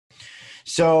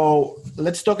So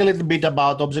let's talk a little bit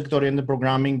about object-oriented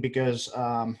programming because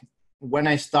when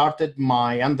I started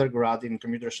my undergrad in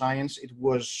computer science, it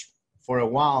was for a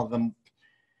while,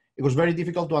 it was very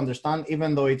difficult to understand,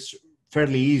 even though it's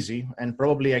fairly easy. And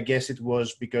probably, I guess it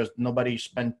was because nobody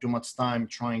spent too much time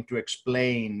trying to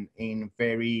explain in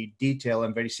very detailed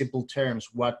and very simple terms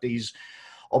what is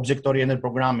object-oriented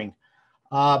programming.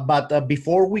 But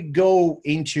before we go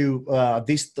into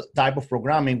this type of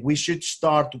programming, we should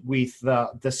start with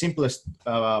the simplest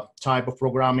type of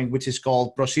programming, which is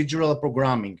called procedural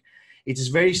programming. It is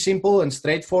very simple and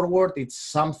straightforward. It's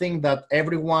something that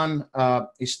everyone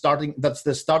is starting, that's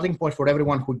the starting point for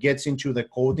everyone who gets into the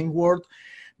coding world,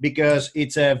 because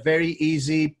it's a very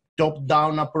easy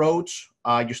top-down approach.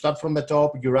 You start from the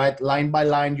top, you write line by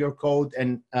line your code,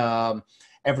 and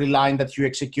every line that you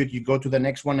execute, you go to the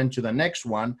next one and to the next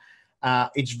one.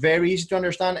 It's very easy to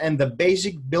understand. And the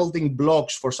basic building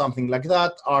blocks for something like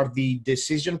that are the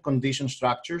decision condition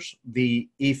structures, the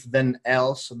if then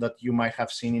else that you might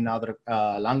have seen in other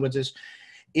languages.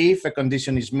 If a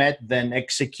condition is met, then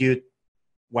execute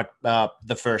what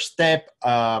the first step,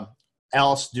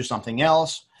 else do something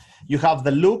else. You have the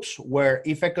loops where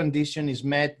if a condition is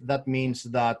met, that means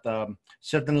that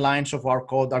certain lines of our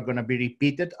code are going to be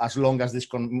repeated as long as this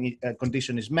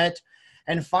condition is met.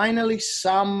 And finally,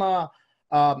 the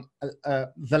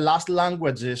last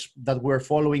languages that were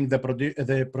following the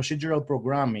procedural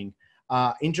programming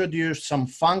introduced some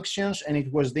functions, and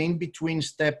it was the in-between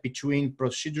step between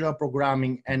procedural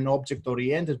programming and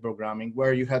object-oriented programming,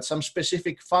 where you had some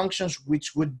specific functions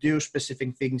which would do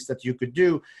specific things that you could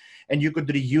do, and you could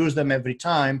reuse them every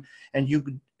time, and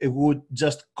it would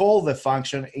just call the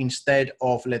function instead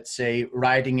of, let's say,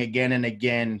 writing again and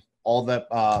again all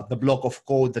the block of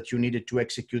code that you needed to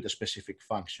execute a specific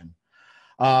function.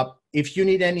 If you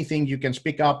need anything, you can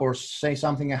speak up or say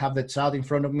something. I have the chat in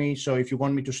front of me, so if you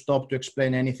want me to stop to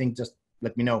explain anything, just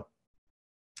let me know.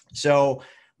 So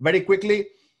very quickly,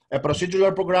 a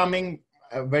procedural programming,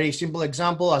 a very simple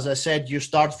example. As I said, you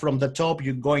start from the top,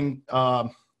 you're going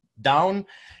down,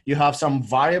 you have some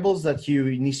variables that you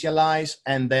initialize,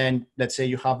 and then let's say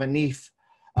you have an if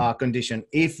condition.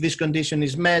 If this condition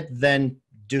is met, then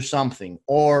do something,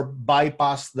 or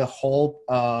bypass the whole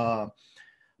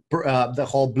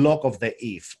block of the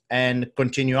if and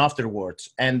continue afterwards.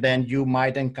 And then you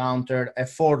might encounter a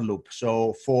for loop.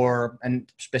 So for a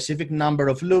specific number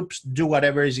of loops, do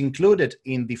whatever is included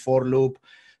in the for loop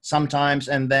sometimes,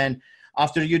 and then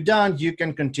after you're done, you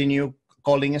can continue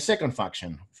calling a second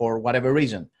function for whatever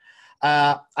reason.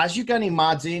 As you can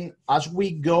imagine, as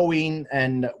we go in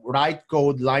and write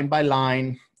code line by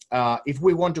line, if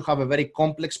we want to have a very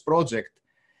complex project,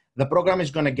 the program is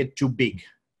going to get too big,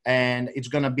 and it's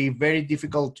going to be very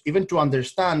difficult even to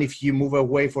understand if you move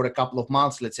away for a couple of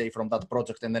months, let's say, from that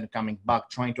project, and then coming back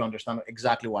trying to understand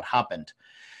exactly what happened.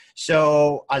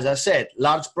 So as I said,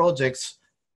 large projects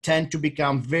tend to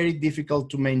become very difficult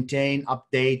to maintain,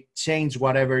 update, change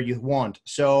whatever you want.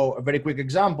 So a very quick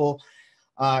example,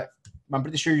 I'm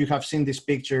pretty sure you have seen this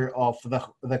picture of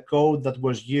the code that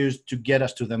was used to get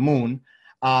us to the moon.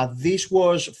 This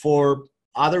was, for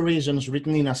other reasons,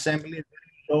 written in assembly,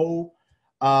 low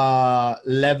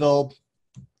level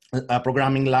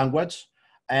programming language.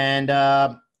 And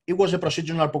it was a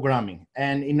procedural programming.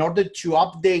 And in order to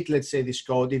update, let's say, this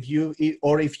code, if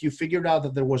you figured out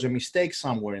that there was a mistake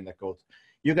somewhere in the code,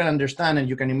 you can understand and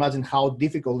you can imagine how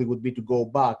difficult it would be to go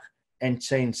back and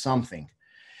change something.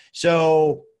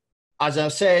 So as I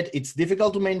said, it's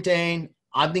difficult to maintain.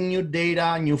 Adding new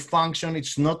data, new function,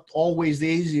 it's not always the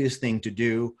easiest thing to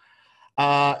do.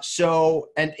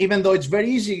 And even though it's very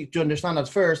easy to understand at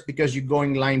first because you're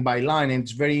going line by line, and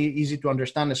it's very easy to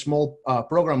understand a small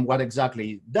program, what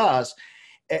exactly it does,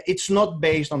 it's not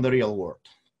based on the real world.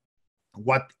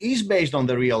 What is based on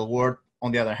the real world,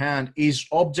 on the other hand, is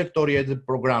object-oriented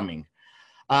programming.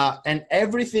 And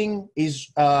everything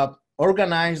is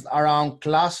organized around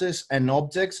classes and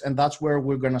objects, and that's where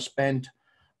we're going to spend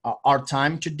our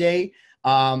time today.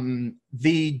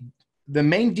 The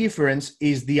main difference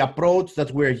is the approach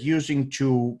that we're using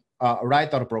to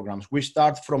write our programs. We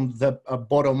start from the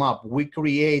bottom up. We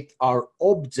create our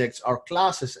objects, our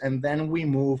classes, and then we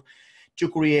move to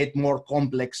create more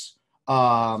complex,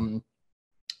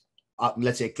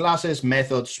 let's say, classes,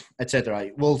 methods,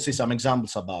 etc. We'll see some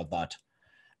examples about that.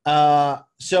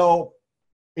 So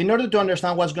in order to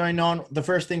understand what's going on, the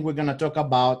first thing we're going to talk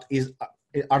about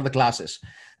are the classes.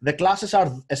 The classes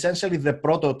are essentially the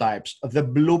prototypes, the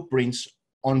blueprints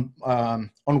on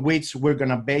which we're going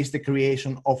to base the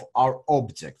creation of our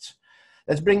objects.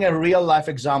 Let's bring a real life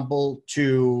example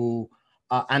to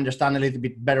understand a little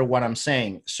bit better what I'm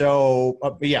saying. So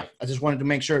yeah, I just wanted to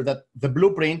make sure that the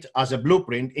blueprint, as a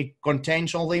blueprint, it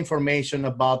contains all the information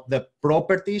about the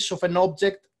properties of an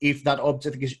object, if that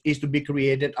object is to be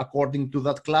created according to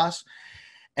that class,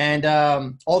 and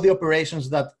all the operations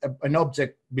that an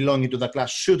object belonging to that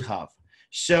class should have.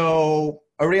 So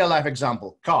a real life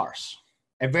example, cars,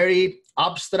 a very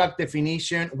abstract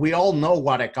definition. We all know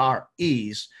what a car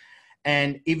is.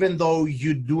 And even though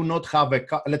you do not have a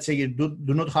car, let's say you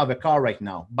do not have a car right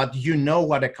now, but you know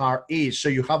what a car is, so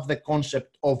you have the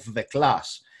concept of the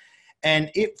class. And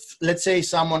if, let's say,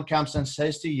 someone comes and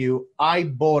says to you, I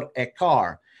bought a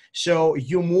car, so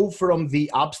you move from the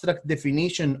abstract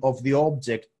definition of the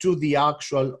object to the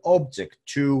actual object,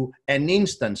 to an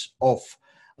instance of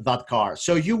that car.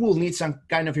 So you will need some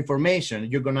kind of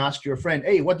information. You're going to ask your friend,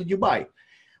 hey, what did you buy?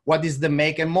 What is the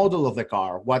make and model of the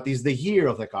car? What is the year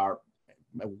of the car?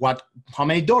 How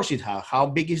many doors it has? How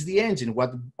big is the engine?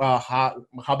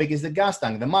 How big is the gas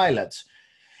tank? The mileage?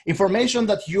 Information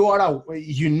that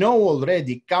you know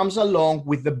already comes along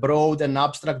with the broad and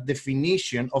abstract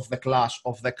definition of the class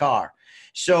of the car.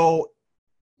 So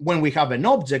when we have an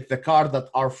object, the car that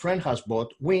our friend has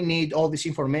bought, we need all this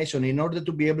information in order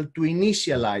to be able to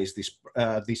initialize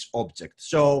this object.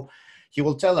 So he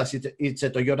will tell us it's a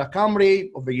Toyota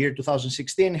Camry of the year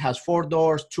 2016. It has 4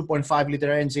 doors, 2.5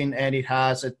 liter engine, and it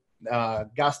has a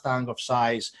gas tank of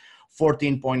size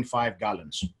 14.5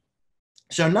 gallons.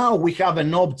 So now we have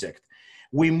an object.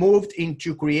 We moved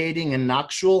into creating an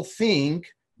actual thing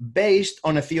based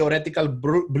on a theoretical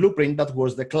blueprint that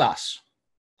was the class.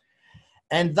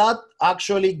 And that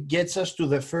actually gets us to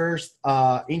the first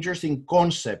interesting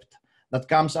concept that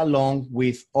comes along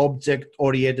with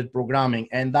object-oriented programming,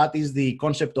 and that is the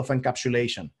concept of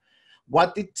encapsulation.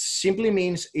 What it simply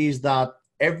means is that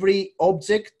every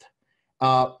object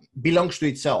belongs to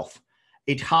itself.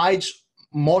 It hides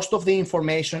most of the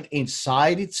information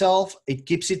inside itself. It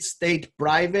keeps its state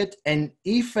private, and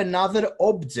if another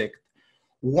object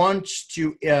wants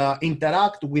to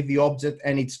interact with the object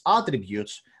and its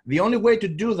attributes, the only way to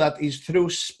do that is through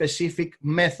specific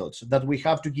methods that we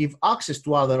have to give access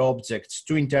to other objects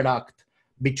to interact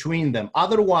between them.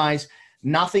 Otherwise,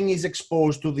 nothing is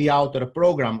exposed to the outer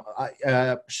program.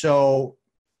 So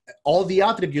all the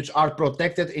attributes are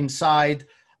protected inside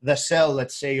the cell,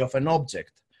 let's say, of an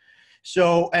object.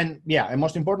 So, and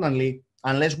most importantly,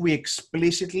 unless we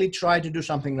explicitly try to do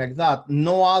something like that,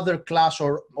 no other class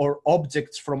or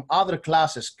objects from other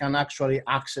classes can actually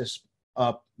access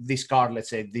this car, let's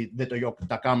say the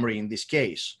Toyota Camry in this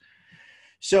case.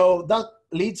 So that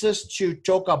leads us to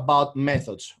talk about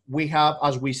methods. We have,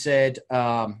 as we said,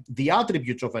 the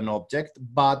attributes of an object,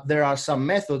 but there are some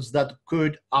methods that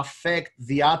could affect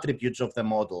the attributes of the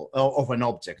model of an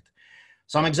object.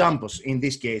 Some examples in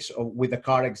this case, with the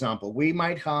car example, we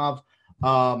might have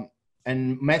a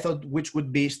method which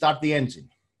would be start the engine,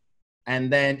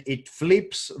 and then it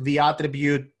flips the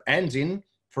attribute engine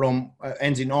from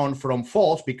engine on from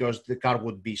false because the car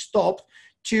would be stopped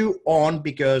to on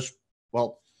because,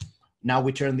 well, now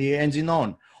we turn the engine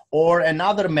on. Or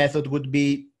another method would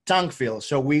be tank fill.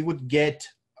 So we would get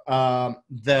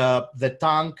the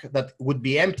tank that would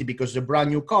be empty because it's a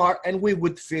brand new car, and we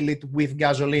would fill it with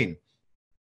gasoline.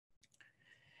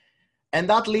 And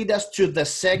that leads us to the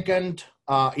second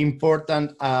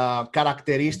important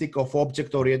characteristic of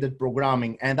object-oriented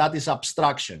programming, and that is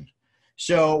abstraction.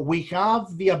 So we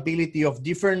have the ability of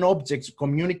different objects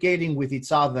communicating with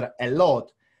each other a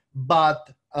lot, but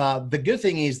the good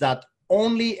thing is that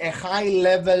only a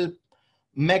high-level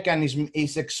mechanism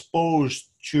is exposed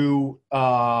to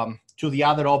the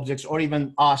other objects, or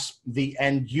even us, the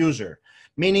end user,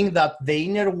 meaning that the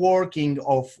inner working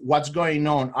of what's going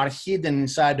on are hidden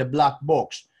inside a black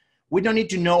box. We don't need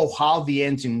to know how the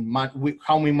engine,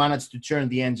 how we managed to turn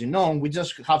the engine on. We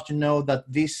just have to know that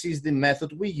this is the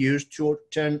method we use to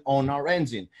turn on our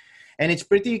engine. And it's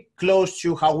pretty close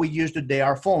to how we use today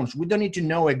our phones. We don't need to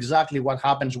know exactly what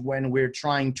happens when we're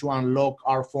trying to unlock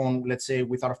our phone, let's say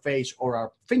with our face or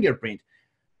our fingerprint.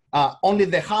 Only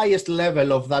the highest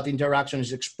level of that interaction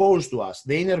is exposed to us.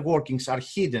 The inner workings are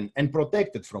hidden and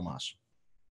protected from us.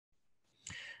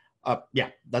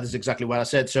 That is exactly what I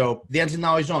said. So the engine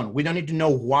now is on. We don't need to know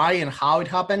why and how it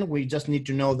happened. We just need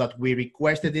to know that we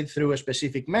requested it through a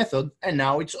specific method, and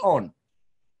now it's on.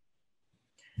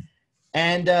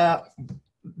 And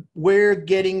we're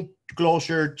getting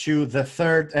closer to the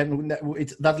third, and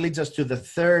that leads us to the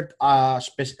third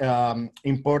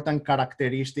important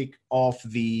characteristic of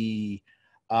the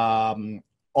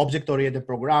object-oriented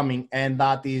programming, and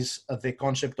that is the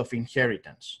concept of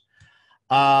inheritance.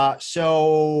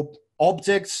 So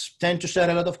objects tend to share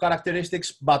a lot of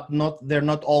characteristics, but they're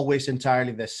not always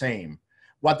entirely the same.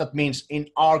 What that means in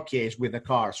our case with the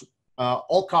cars,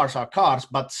 all cars are cars,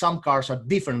 but some cars are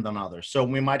different than others. So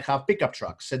we might have pickup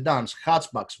trucks, sedans,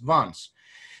 hatchbacks, vans.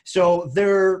 So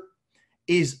there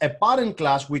is a parent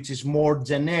class which is more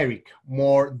generic,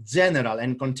 more general,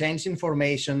 and contains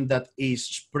information that is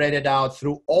spread out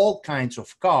through all kinds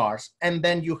of cars. And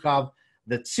then you have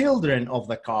the children of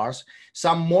the cars,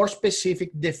 some more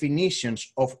specific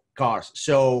definitions of cars.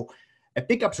 So a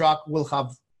pickup truck will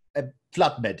have a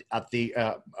flatbed at the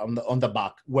on the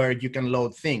back where you can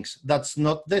load things. That's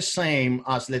not the same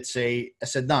as, let's say, a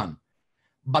sedan.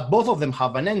 But both of them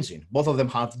have an engine, both of them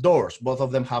have doors, both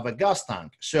of them have a gas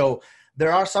tank. So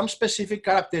there are some specific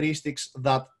characteristics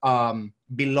that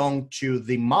belong to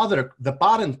the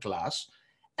parent class,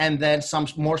 and then some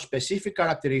more specific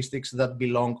characteristics that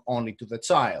belong only to the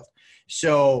child.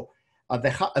 So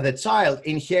the child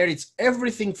inherits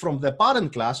everything from the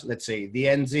parent class, let's say the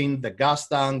engine, the gas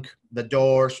tank, the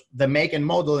doors, the make and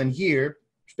model and year,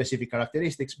 specific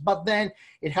characteristics, but then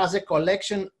it has a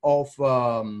collection of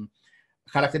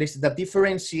characteristics that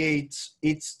differentiates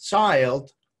its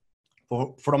child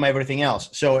from everything else.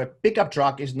 So a pickup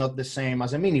truck is not the same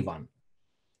as a minivan.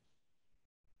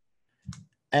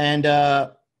 And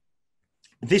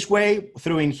this way,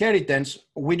 through inheritance,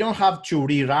 we don't have to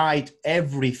rewrite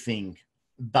everything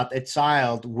that a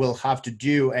child will have to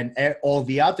do and all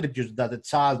the attributes that a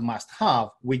child must have.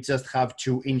 We just have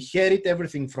to inherit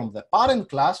everything from the parent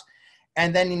class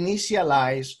and then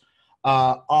initialize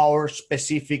our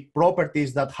specific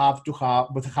properties that have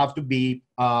to be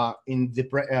in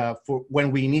the for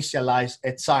when we initialize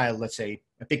a child, let's say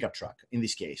a pickup truck in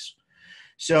this case.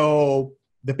 So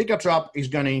the pickup truck is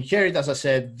going to inherit, as I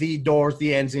said, the doors,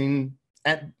 the engine,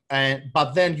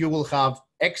 but then you will have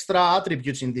extra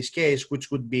attributes in this case,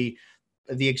 which would be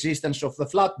the existence of the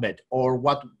flatbed or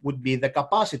what would be the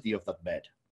capacity of that bed.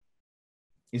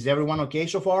 Is everyone okay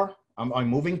so far? Am I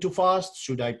moving too fast?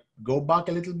 Should I go back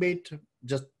a little bit?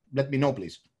 Just let me know,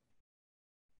 please.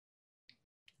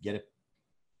 Get it?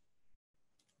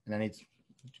 And I need to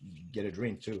get a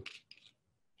drink too.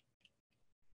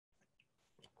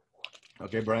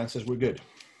 Okay, Brian says we're good.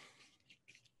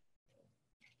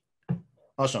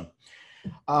 Awesome.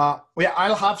 Yeah,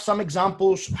 I'll have some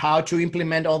examples how to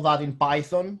implement all that in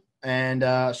Python. And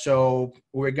so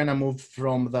we're going to move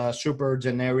from the super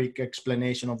generic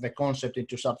explanation of the concept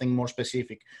into something more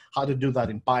specific, how to do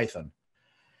that in Python.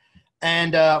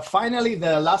 And finally,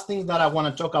 the last thing that I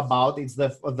want to talk about is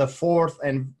the fourth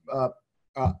and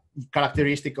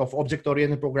characteristic of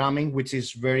object-oriented programming, which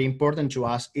is very important to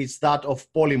us. It's that of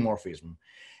polymorphism.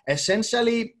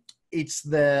 Essentially,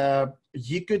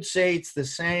 you could say it's the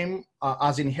same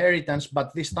as inheritance,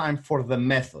 but this time for the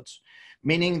methods.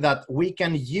 Meaning that we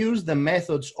can use the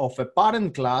methods of a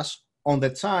parent class on the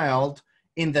child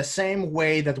in the same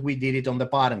way that we did it on the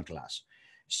parent class.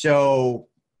 So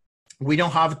we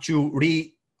don't have to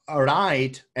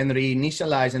rewrite and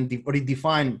reinitialize and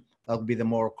redefine, that would be the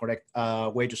more correct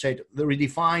way to say it,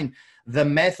 redefine the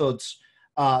methods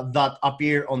that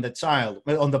appear on the child,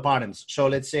 on the parents. So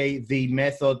let's say the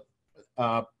method,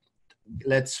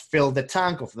 let's fill the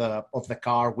tank of the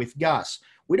car with gas.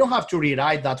 We don't have to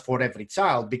rewrite that for every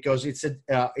child because it's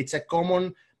a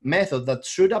common method that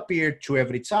should appear to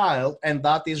every child, and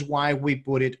that is why we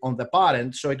put it on the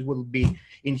parent, so it will be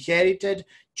inherited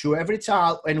to every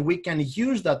child, and we can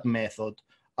use that method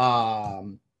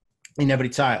in every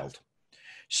child.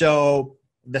 So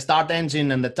the start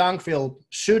engine and the tank fill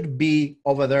should be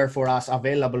over there for us,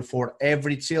 available for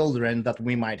every children that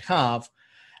we might have,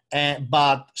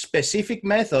 but specific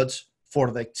methods for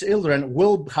the children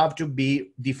will have to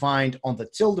be defined on the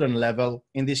children level.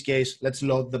 In this case, let's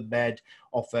load the bed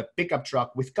of a pickup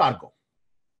truck with cargo.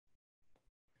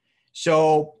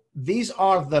 So these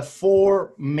are the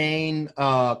four main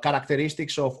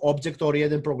characteristics of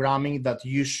object-oriented programming that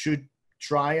you should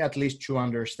try at least to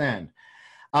understand.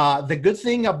 The good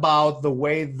thing about the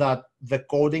way that the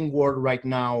coding world right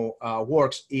now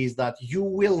works is that you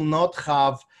will not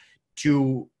have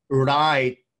to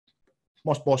write,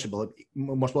 most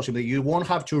possibly, you won't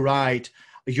have to write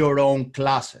your own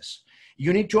classes.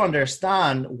 You need to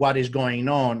understand what is going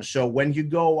on. So when you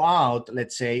go out,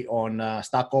 let's say on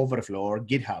Stack Overflow or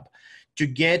GitHub, to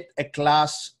get a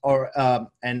class or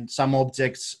and some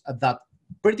objects that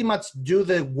pretty much do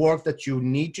the work that you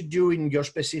need to do in your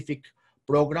specific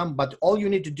program, but all you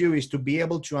need to do is to be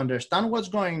able to understand what's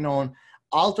going on,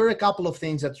 alter a couple of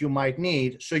things that you might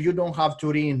need so you don't have to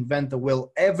reinvent the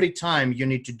wheel every time you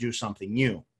need to do something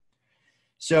new.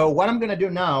 So what I'm going to do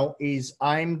now is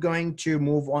I'm going to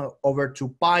move on over to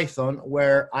Python,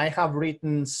 where I have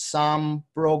written some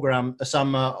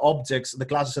objects, the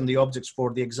classes and the objects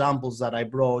for the examples that I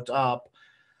brought up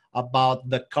about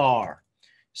the car.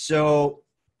 So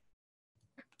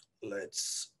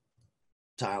let's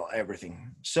tile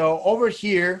everything. So over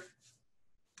here,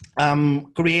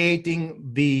 I'm creating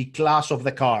the class of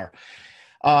the car.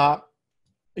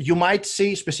 You might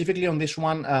see specifically on this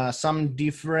one some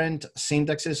different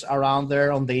syntaxes around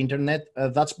there on the internet.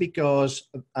 That's because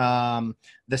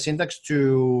the syntax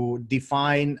to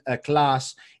define a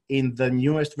class in the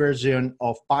newest version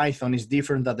of Python is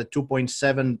different than the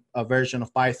 2.7 version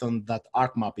of Python that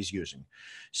ArcMap is using.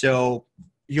 So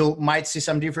you might see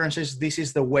some differences. This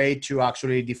is the way to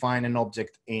actually define an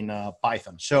object in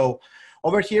Python. So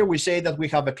over here, we say that we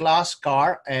have a class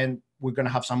car, and we're going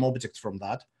to have some objects from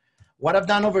that. What I've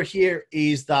done over here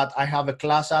is that I have a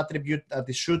class attribute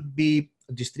that should be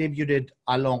distributed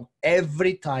along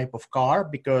every type of car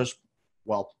because,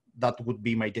 well, that would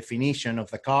be my definition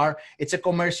of the car. It's a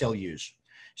commercial use.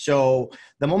 So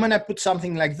the moment I put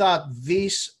something like that,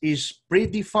 this is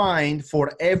predefined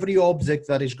for every object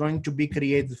that is going to be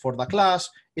created for the class.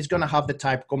 It's going to have the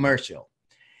type commercial.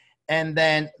 And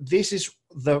then this is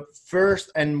the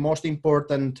first and most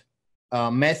important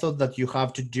method that you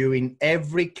have to do in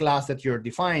every class that you're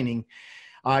defining.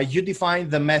 You define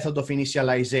the method of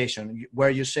initialization, where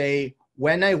you say,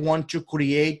 when I want to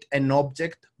create an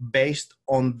object based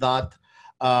on that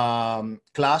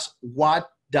class, what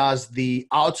does the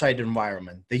outside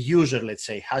environment, the user, let's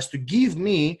say, has to give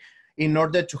me in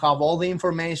order to have all the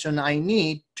information I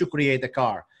need to create a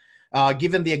car.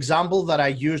 Given the example that I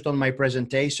used on my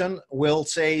presentation, we'll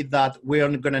say that we're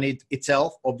going to need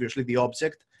itself, obviously the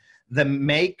object, the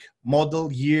make,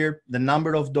 model, year, the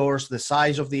number of doors, the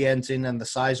size of the engine, and the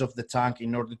size of the tank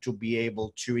in order to be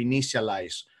able to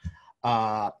initialize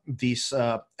an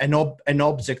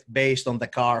object based on the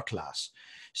car class.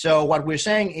 So what we're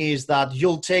saying is that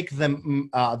you'll take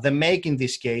the make, in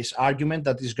this case, argument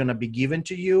that is going to be given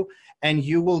to you, and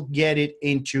you will get it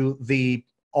into the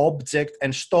object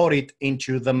and store it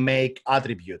into the make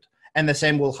attribute. And the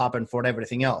same will happen for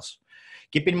everything else.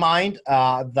 Keep in mind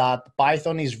that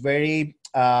Python is very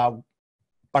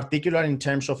particular in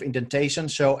terms of indentation.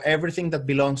 So everything that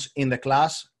belongs in the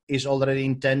class is already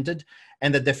indented,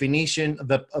 and the definition,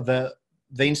 the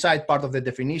inside part of the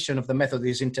definition of the method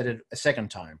is indented a second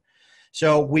time.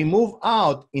 So we move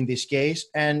out in this case,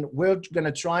 and we're going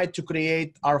to try to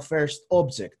create our first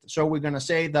object. So we're going to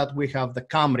say that we have the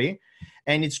Camry,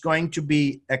 and it's going to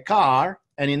be a car.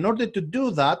 And in order to do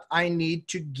that, I need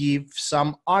to give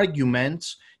some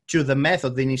arguments to the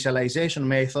method, the initialization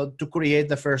method, to create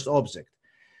the first object.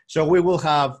 So we will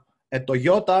have a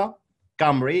Toyota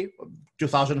Camry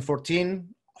 2014,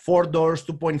 4 doors,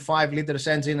 2.5 liters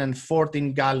engine, and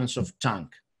 14 gallons of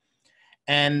tank.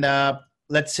 And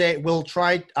let's say we'll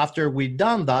try, after we've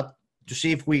done that, to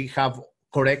see if we have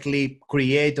correctly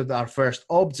created our first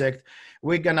object.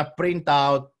 We're going to print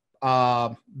out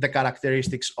the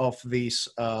characteristics of this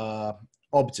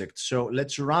object. So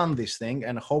let's run this thing,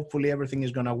 and hopefully everything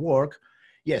is going to work.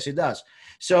 Yes, it does.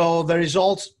 So the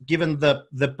results, given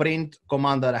the print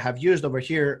command that I have used over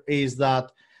here, is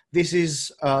that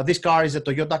this car is a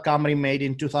Toyota Camry made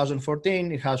in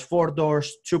 2014. It has 4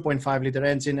 doors, 2.5 liter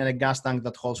engine, and a gas tank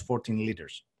that holds 14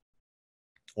 liters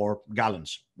or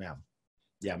gallons. Yeah,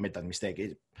 I made that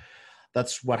mistake.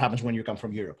 That's what happens when you come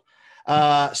from Europe.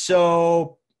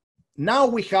 So now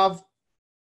we have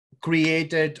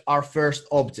created our first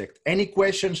object. Any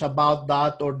questions about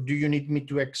that, or do you need me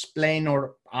to explain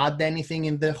or add anything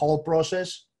in the whole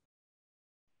process?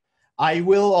 I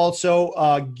will also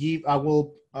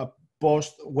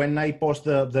post, when I post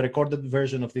the recorded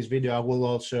version of this video, I will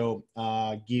also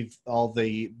give all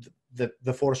the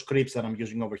 4 scripts that I'm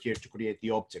using over here to create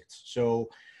the objects. So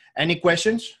any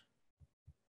questions?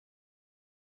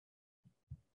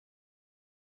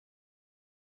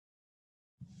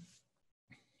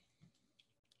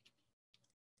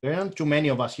 There aren't too many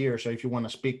of us here, so if you want to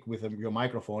speak with your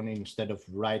microphone instead of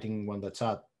writing one that's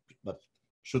out, that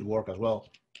should work as well.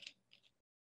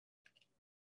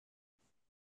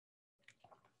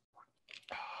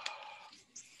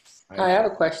 I have a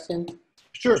question.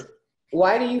 Sure.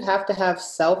 Why do you have to have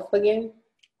self again?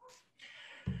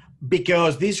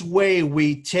 Because this way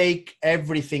we take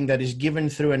everything that is given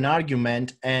through an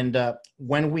argument, and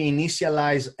when we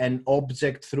initialize an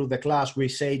object through the class, we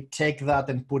say, take that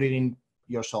and put it in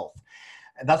yourself.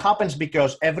 And that happens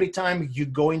because every time you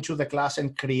go into the class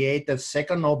and create a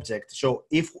second object, so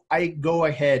if I go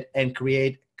ahead and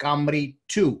create Camry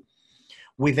 2,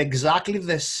 with exactly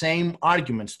the same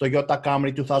arguments, Toyota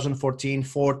Camry 2014,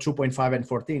 Ford 2.5 and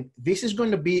 14, this is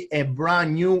going to be a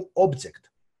brand new object.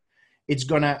 It's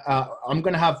I'm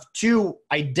gonna have two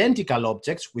identical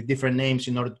objects with different names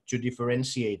in order to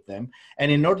differentiate them.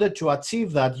 And in order to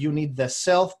achieve that, you need the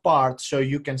self part. So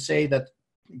you can say that,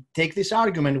 take this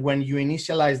argument when you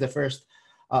initialize the first,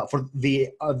 for the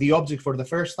object for the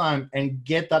first time, and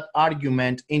get that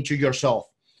argument into yourself,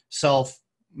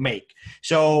 self-make.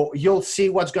 So you'll see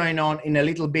what's going on in a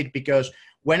little bit, because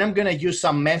when I'm gonna use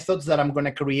some methods that I'm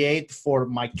gonna create for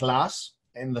my class,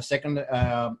 in the second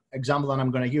example that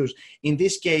I'm going to use. In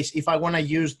this case, if I want to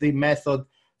use the method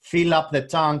fill up the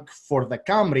tank for the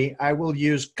Camry, I will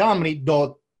use Camry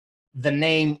dot the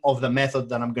name of the method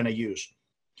that I'm going to use.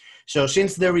 So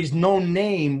since there is no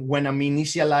name when I'm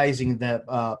initializing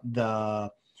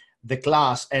the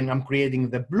class and I'm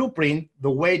creating the blueprint,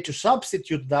 the way to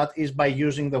substitute that is by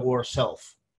using the word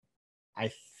self.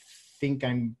 I think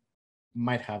I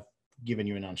might have given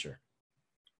you an answer.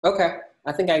 Okay,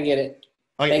 I think I get it.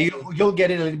 Okay, you'll get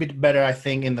it a little bit better, I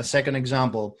think, in the second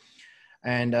example.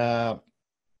 And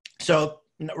so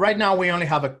right now we only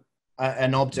have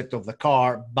an object of the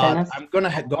car, but Dennis, I'm going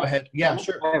to go ahead. Yeah,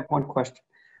 sure. I have one question.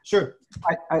 Sure.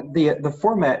 The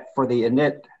format for the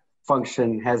init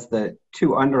function has the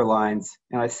two underlines,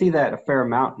 and I see that a fair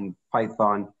amount in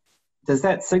Python. Does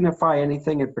that signify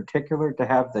anything in particular to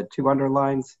have the two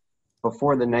underlines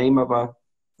before the name of a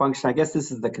function? I guess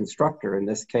this is the constructor in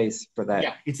this case for that.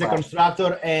 Yeah, it's a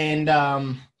constructor, and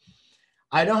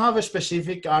I don't have a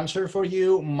specific answer for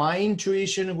you. My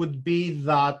intuition would be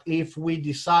that if we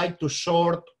decide to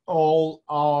sort all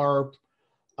our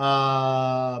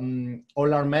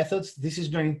methods, this is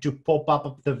going to pop up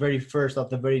at the very first,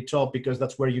 at the very top, because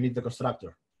that's where you need the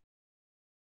constructor.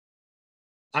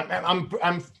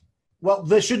 Well,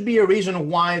 there should be a reason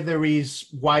why the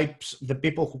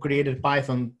people who created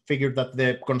Python figured that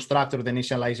the constructor, the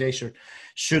initialization,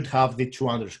 should have the two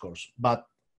underscores. But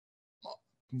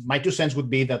my 2 cents would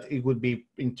be that it would be,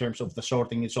 in terms of the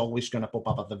sorting, it's always going to pop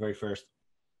up at the very first,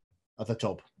 at the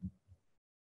top.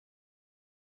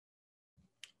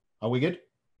 Are we good?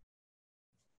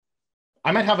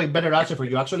 I might have a better answer for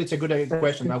you. Actually, it's a good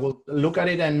question. I will look at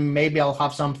it and maybe I'll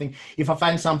have something. If I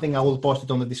find something, I will post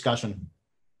it on the discussion.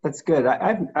 That's good.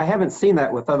 I haven't seen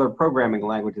that with other programming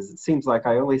languages. It seems like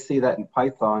I only see that in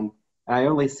Python, and I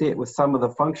only see it with some of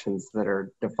the functions that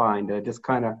are defined. It just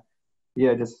kind of,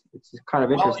 it's just kind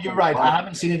of interesting. Well, you're right. I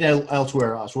haven't seen it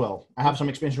elsewhere as well. I have some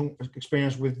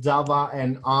experience with Java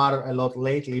and R a lot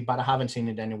lately, but I haven't seen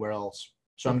it anywhere else.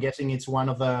 So I'm guessing it's one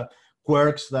of the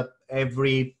quirks that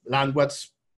every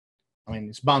language,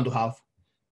 it's bound to have.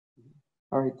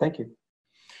 All right, thank you.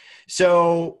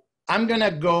 So I'm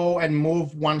gonna go and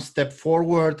move one step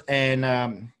forward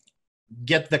and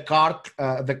get the car,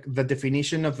 the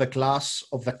definition of the class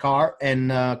of the car,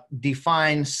 and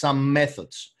define some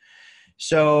methods.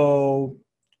 So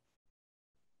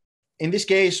in this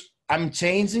case, I'm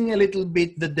changing a little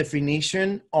bit the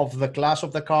definition of the class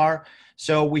of the car.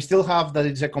 So we still have that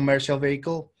it's a commercial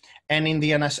vehicle. And in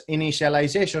the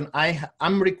initialization,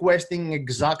 I'm requesting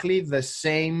exactly the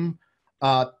same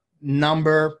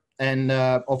number and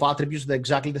of attributes,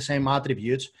 exactly the same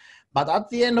attributes. But at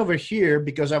the end over here,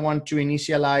 because I want to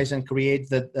initialize and create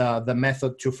the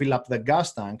method to fill up the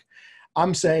gas tank,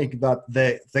 I'm saying that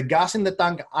the gas in the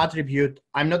tank attribute,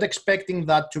 I'm not expecting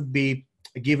that to be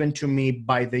given to me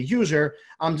by the user.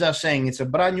 I'm just saying it's a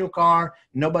brand new car.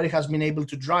 Nobody has been able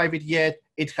to drive it yet.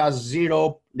 It has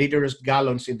 0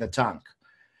 gallons in the tank.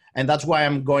 And that's why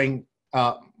I'm going,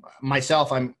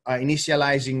 myself, I'm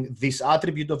initializing this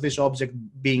attribute of this object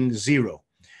being 0.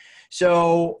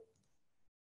 So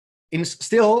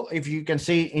still, if you can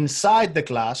see inside the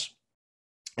class,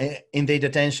 in the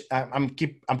indentation, I'm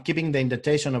keeping the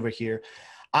indentation over here.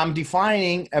 I'm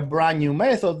defining a brand new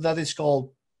method that is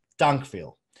called tank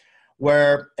fill,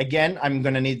 where again, I'm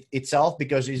going to need itself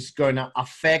because it's going to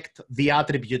affect the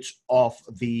attributes of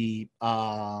the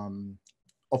object,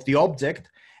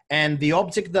 and the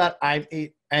object that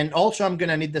and also I'm going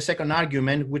to need the second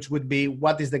argument, which would be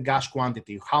what is the gas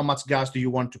quantity? How much gas do you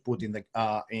want to put in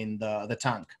the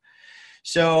tank?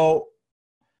 So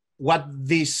what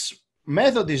this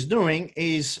method is doing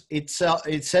is it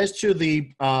says to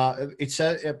the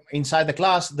inside the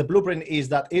class, the blueprint is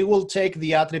that it will take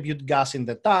the attribute gas in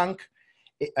the tank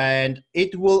and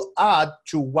it will add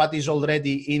to what is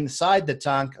already inside the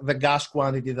tank the gas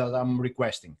quantity that I'm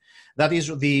requesting. That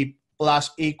is the plus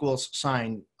equals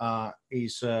sign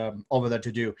is over there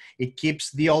to do. It keeps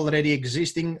the already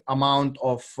existing amount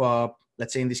of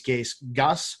let's say in this case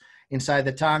gas inside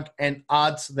the tank and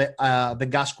adds the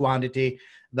gas quantity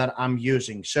that I'm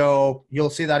using. So you'll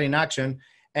see that in action.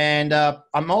 And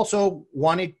I'm also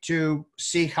wanting to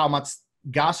see how much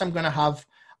gas I'm going to have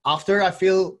after I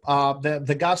fill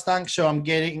the gas tank. So I'm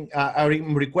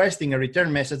I'm requesting a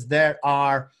return message. There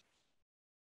are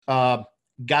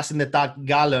gas in the tank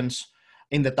gallons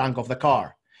in the tank of the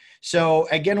car. So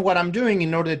again, what I'm doing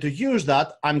in order to use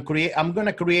that, I'm going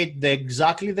to create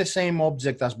exactly the same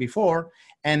object as before.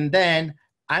 And then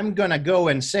I'm going to go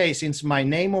and say, since my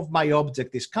name of my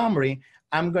object is Camry,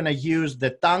 I'm going to use the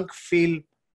tank fill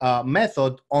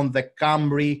method on the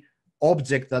Camry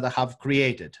object that I have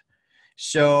created.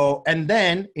 So, and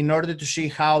then in order to see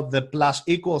how the plus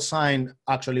equal sign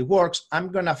actually works, I'm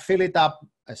going to fill it up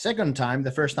a second time,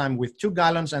 the first time with 2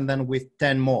 gallons and then with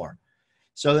 10 more.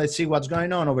 So let's see what's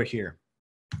going on over here.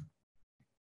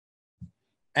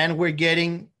 And we're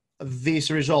getting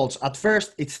these results. At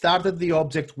first, it started the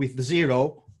object with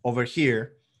 0 over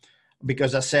here,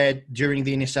 because I said during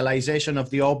the initialization of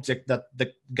the object that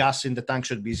the gas in the tank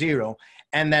should be 0.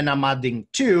 And then I'm adding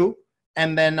 2,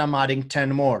 and then I'm adding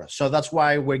 10 more. So that's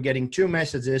why we're getting 2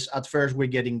 messages. At first, we're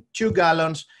getting 2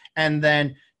 gallons, and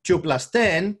then 2 plus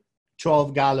 10,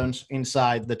 12 gallons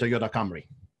inside the Toyota Camry.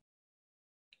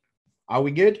 Are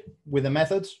we good with the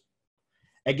methods?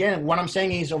 Again, what I'm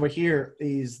saying is over here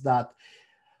is that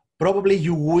probably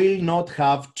you will not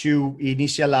have to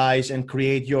initialize and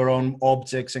create your own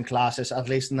objects and classes, at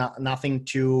least nothing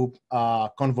too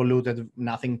convoluted,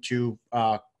 nothing too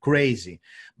crazy.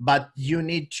 But you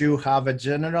need to have a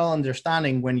general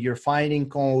understanding when you're finding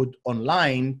code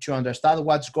online to understand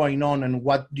what's going on and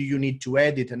what do you need to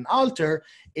edit and alter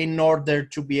in order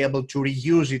to be able to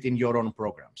reuse it in your own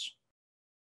programs.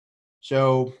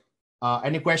 So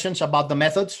any questions about the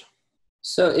methods?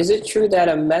 So is it true that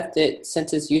a method,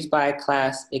 since it's used by a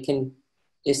class,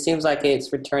 it seems like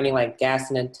it's returning like gas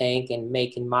in a tank and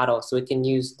make and model, so it can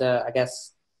use the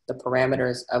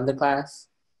parameters of the class?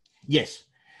 Yes.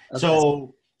 Okay.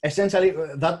 So essentially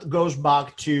that goes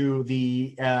back to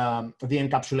the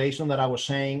encapsulation that I was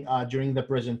saying during the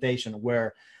presentation,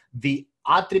 where the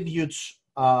attributes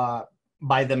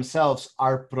by themselves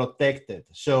are protected.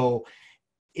 So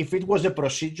if it was a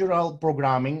procedural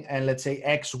programming and let's say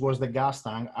X was the gas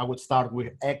tank, I would start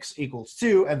with X equals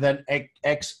 2 and then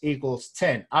X equals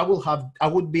 10. I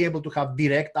would be able to have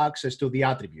direct access to the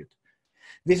attribute.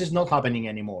 This is not happening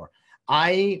anymore.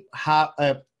 I'm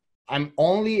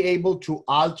only able to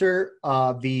alter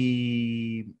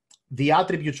the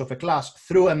attributes of a class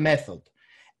through a method.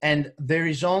 And there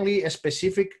is only a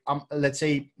specific, let's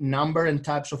say, number and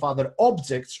types of other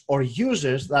objects or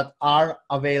users that are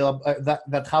available,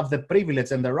 that have the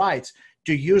privilege and the rights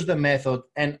to use the method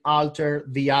and alter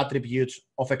the attributes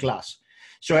of a class.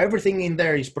 So everything in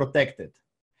there is protected.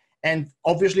 And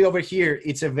obviously over here,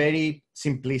 it's a very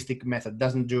simplistic method,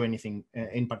 doesn't do anything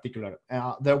in particular.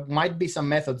 There might be some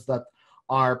methods that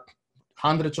are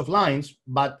hundreds of lines,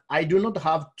 but I do not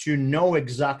have to know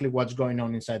exactly what's going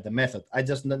on inside the method. I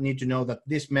just need to know that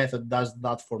this method does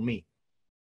that for me,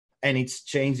 and it's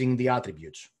changing the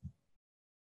attributes.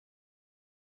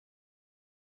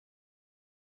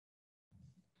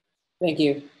 Thank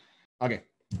you. Okay,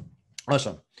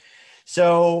 awesome.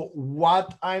 So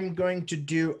what I'm going to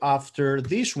do after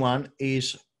this one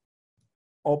is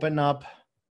open up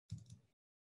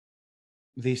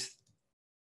this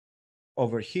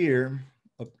over here.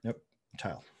 Oh, yep,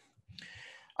 child.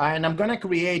 And I'm going to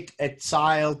create a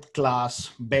child class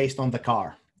based on the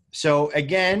car. So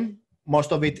again,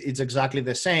 most of it is exactly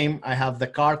the same. I have the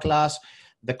car class,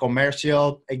 the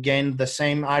commercial, again, the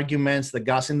same arguments, the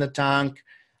gas in the tank,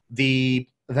 the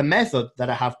method that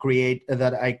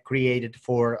I created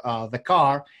for the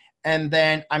car. And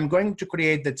then I'm going to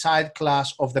create the child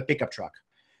class of the pickup truck.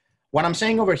 What I'm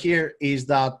saying over here is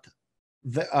that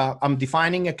I'm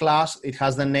defining a class. It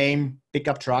has the name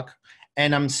pickup truck.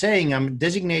 And I'm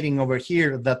designating over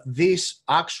here that this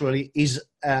actually is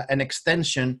an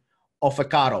extension of a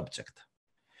car object.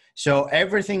 So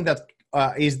everything that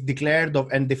is declared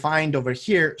of and defined over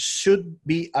here should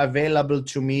be available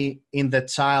to me in the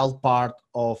child part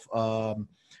of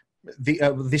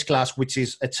this class, which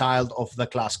is a child of the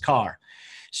class car.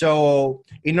 So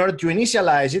in order to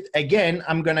initialize it, again,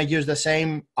 I'm going to use the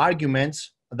same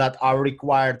arguments that are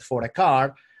required for a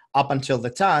car up until the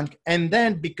tank. And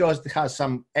then because it has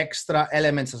some extra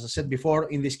elements, as I said before,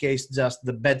 in this case, just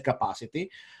the bed capacity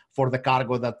for the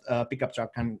cargo that pickup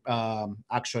truck can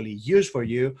actually use for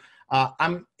you,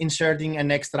 I'm inserting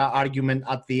an extra argument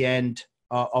at the end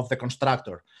of the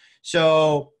constructor.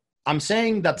 So I'm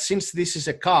saying that since this is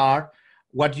a car,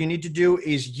 what you need to do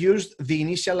is use the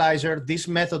initializer, this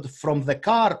method from the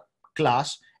car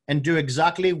class, and do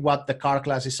exactly what the car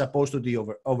class is supposed to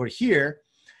do over here.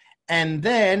 And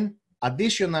then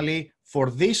additionally, for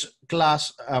this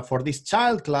class, for this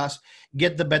child class,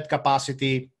 get the bed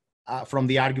capacity from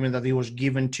the argument that it was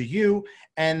given to you.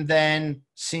 And then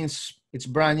since it's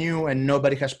brand new and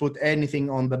nobody has put anything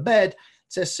on the bed,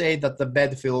 let's say that the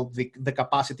bed fill, the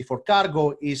capacity for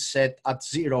cargo is set at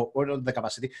 0, or not the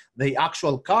capacity, the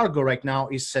actual cargo right now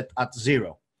is set at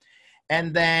 0.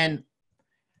 And then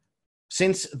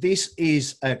since this is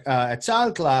a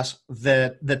child class,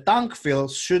 the tank fill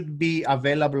should be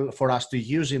available for us to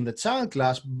use in the child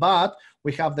class, but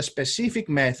we have the specific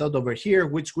method over here,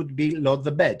 which would be load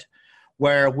the bed,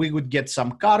 where we would get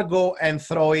some cargo and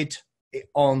throw it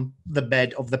on the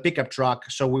bed of the pickup truck,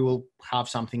 so we will have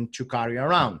something to carry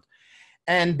around.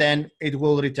 And then it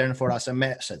will return for us a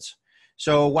message.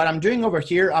 So what I'm doing over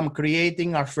here, I'm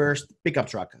creating our first pickup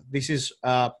truck. This is,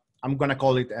 I'm gonna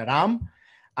call it a Ram.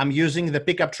 I'm using the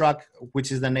pickup truck, which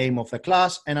is the name of the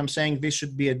class, and I'm saying this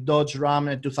should be a Dodge Ram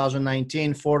in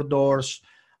 2019, 4 doors,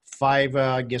 5,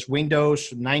 I guess,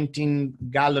 windows, 19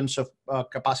 gallons of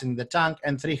capacity in the tank,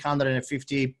 and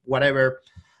 350 whatever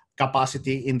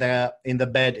capacity in the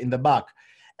bed in the back.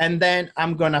 And then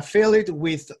I'm gonna fill it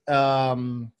with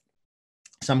some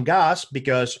gas,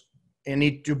 because I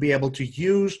need to be able to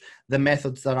use the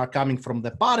methods that are coming from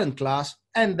the parent class.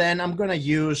 And then I'm gonna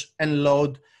use and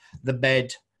load the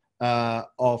bed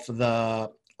of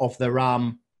the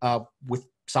Ram with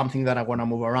something that I want to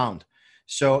move around.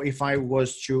 So if I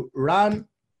was to run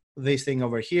this thing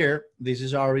over here, this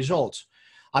is our results.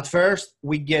 At first,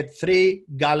 we get 3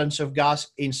 gallons of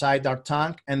gas inside our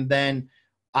tank, and then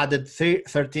added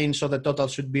 13, so the total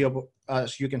should be,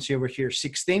 as you can see over here,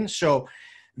 16. So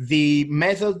the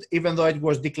method, even though it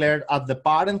was declared at the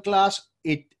parent class,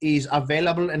 it is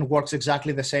available and works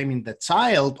exactly the same in the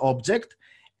child object.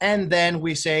 And then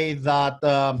we say that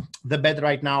the bed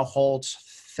right now holds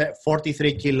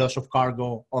 43 kilos of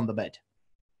cargo on the bed.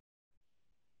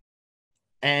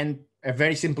 And a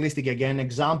very simplistic, again,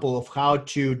 example of how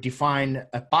to define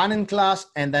a parent class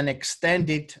and then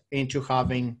extend it into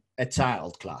having a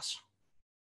child class.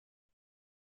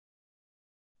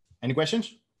 Any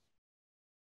questions?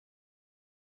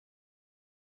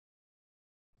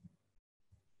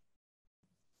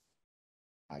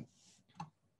 I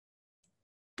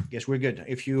guess we're good.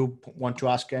 If you want to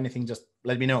ask anything, just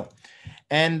let me know.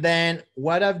 And then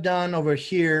what I've done over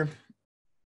here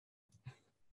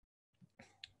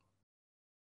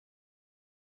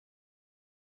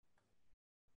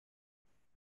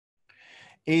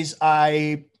is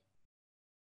I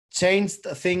changed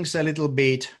things a little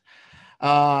bit.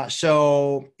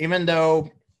 So even though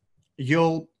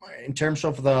you'll, in terms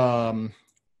of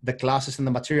the classes and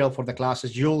the material for the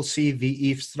classes, you'll see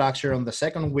the if structure on the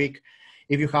second week.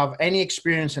 If you have any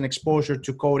experience and exposure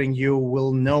to coding, you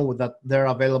will know that they're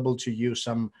available to use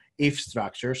some if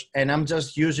structures. And I'm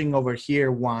just using over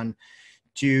here one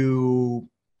to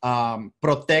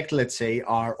protect, let's say,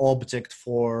 our object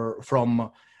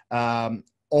from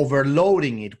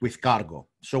overloading it with cargo.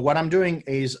 So what I'm doing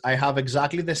is I have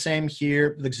exactly the same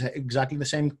here, exactly the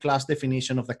same class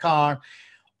definition of the car,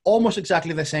 almost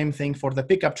exactly the same thing for the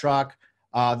pickup truck,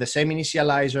 the same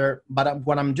initializer, but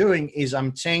what I'm doing is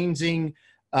I'm changing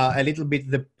a little bit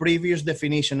the previous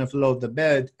definition of load the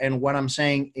bed. And what I'm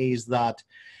saying is that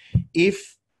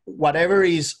if whatever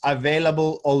is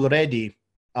available already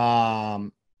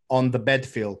on the bed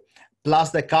fill,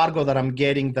 plus the cargo that I'm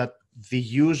getting that the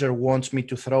user wants me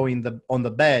to throw on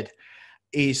the bed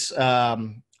is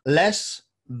less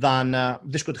than,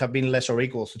 this could have been less or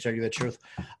equal, to tell you the truth,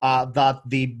 that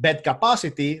the bed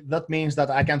capacity, that means that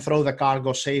I can throw the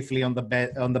cargo safely on the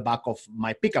bed, on the back of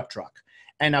my pickup truck.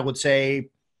 And I would say,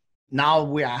 now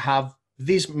we have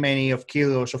this many of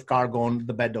kilos of cargo on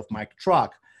the bed of my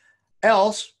truck.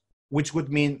 Else, which would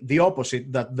mean the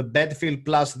opposite, that the bed fill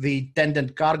plus the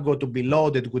intended cargo to be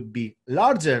loaded would be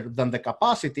larger than the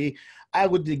capacity, I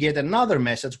would get another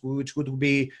message, which would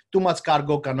be too much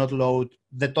cargo cannot load,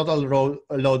 the total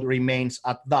load remains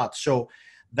at that. So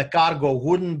the cargo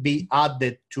wouldn't be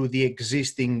added to the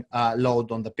existing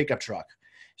load on the pickup truck.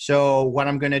 So what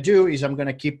I'm gonna do is I'm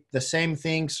gonna keep the same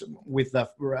things with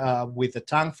the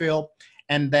tank fill,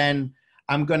 and then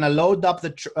I'm gonna load up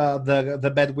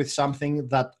the bed with something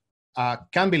that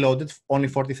can be loaded, only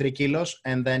 43 kilos,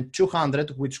 and then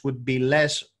 200, which would be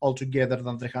less altogether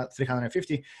than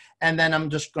 350. And then I'm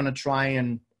just gonna try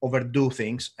and overdo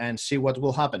things and see what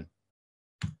will happen.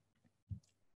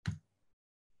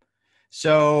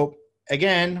 So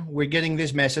again, we're getting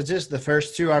these messages. The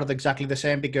first two are exactly the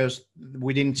same because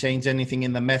we didn't change anything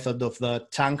in the method of the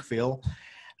tank fill.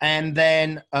 And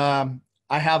then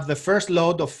I have the first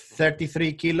load of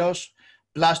 33 kilos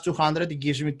plus 200, it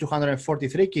gives me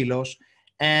 243 kilos.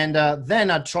 And then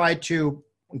I try to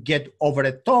get over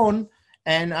a ton,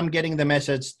 and I'm getting the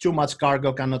message, too much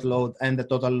cargo, cannot load, and the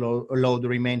total load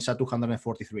remains at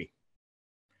 243.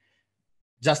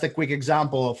 Just a quick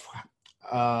example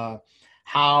of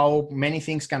how many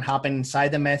things can happen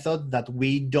inside the method that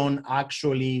we don't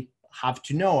actually have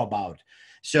to know about.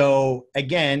 So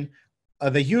again,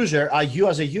 the user, you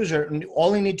as a user,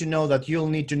 only need to know that you'll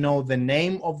need to know the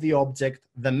name of the object,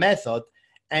 the method,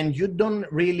 and you don't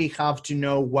really have to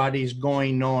know what is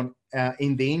going on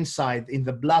in the inside, in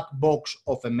the black box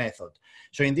of a method.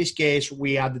 So in this case,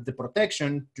 we added the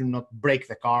protection to not break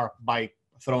the car by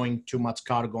throwing too much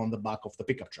cargo on the back of the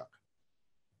pickup truck.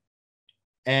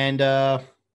 And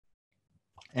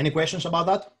any questions about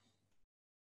that?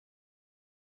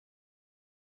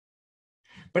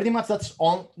 Pretty much that's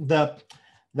on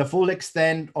the full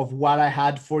extent of what I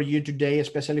had for you today,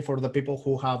 especially for the people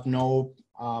who have no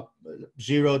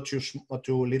zero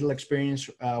to little experience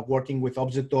working with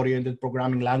object-oriented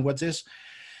programming languages.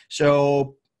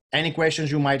 So any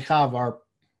questions you might have are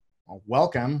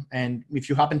welcome. And if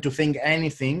you happen to think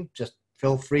anything, just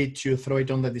feel free to throw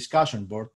it on the discussion board.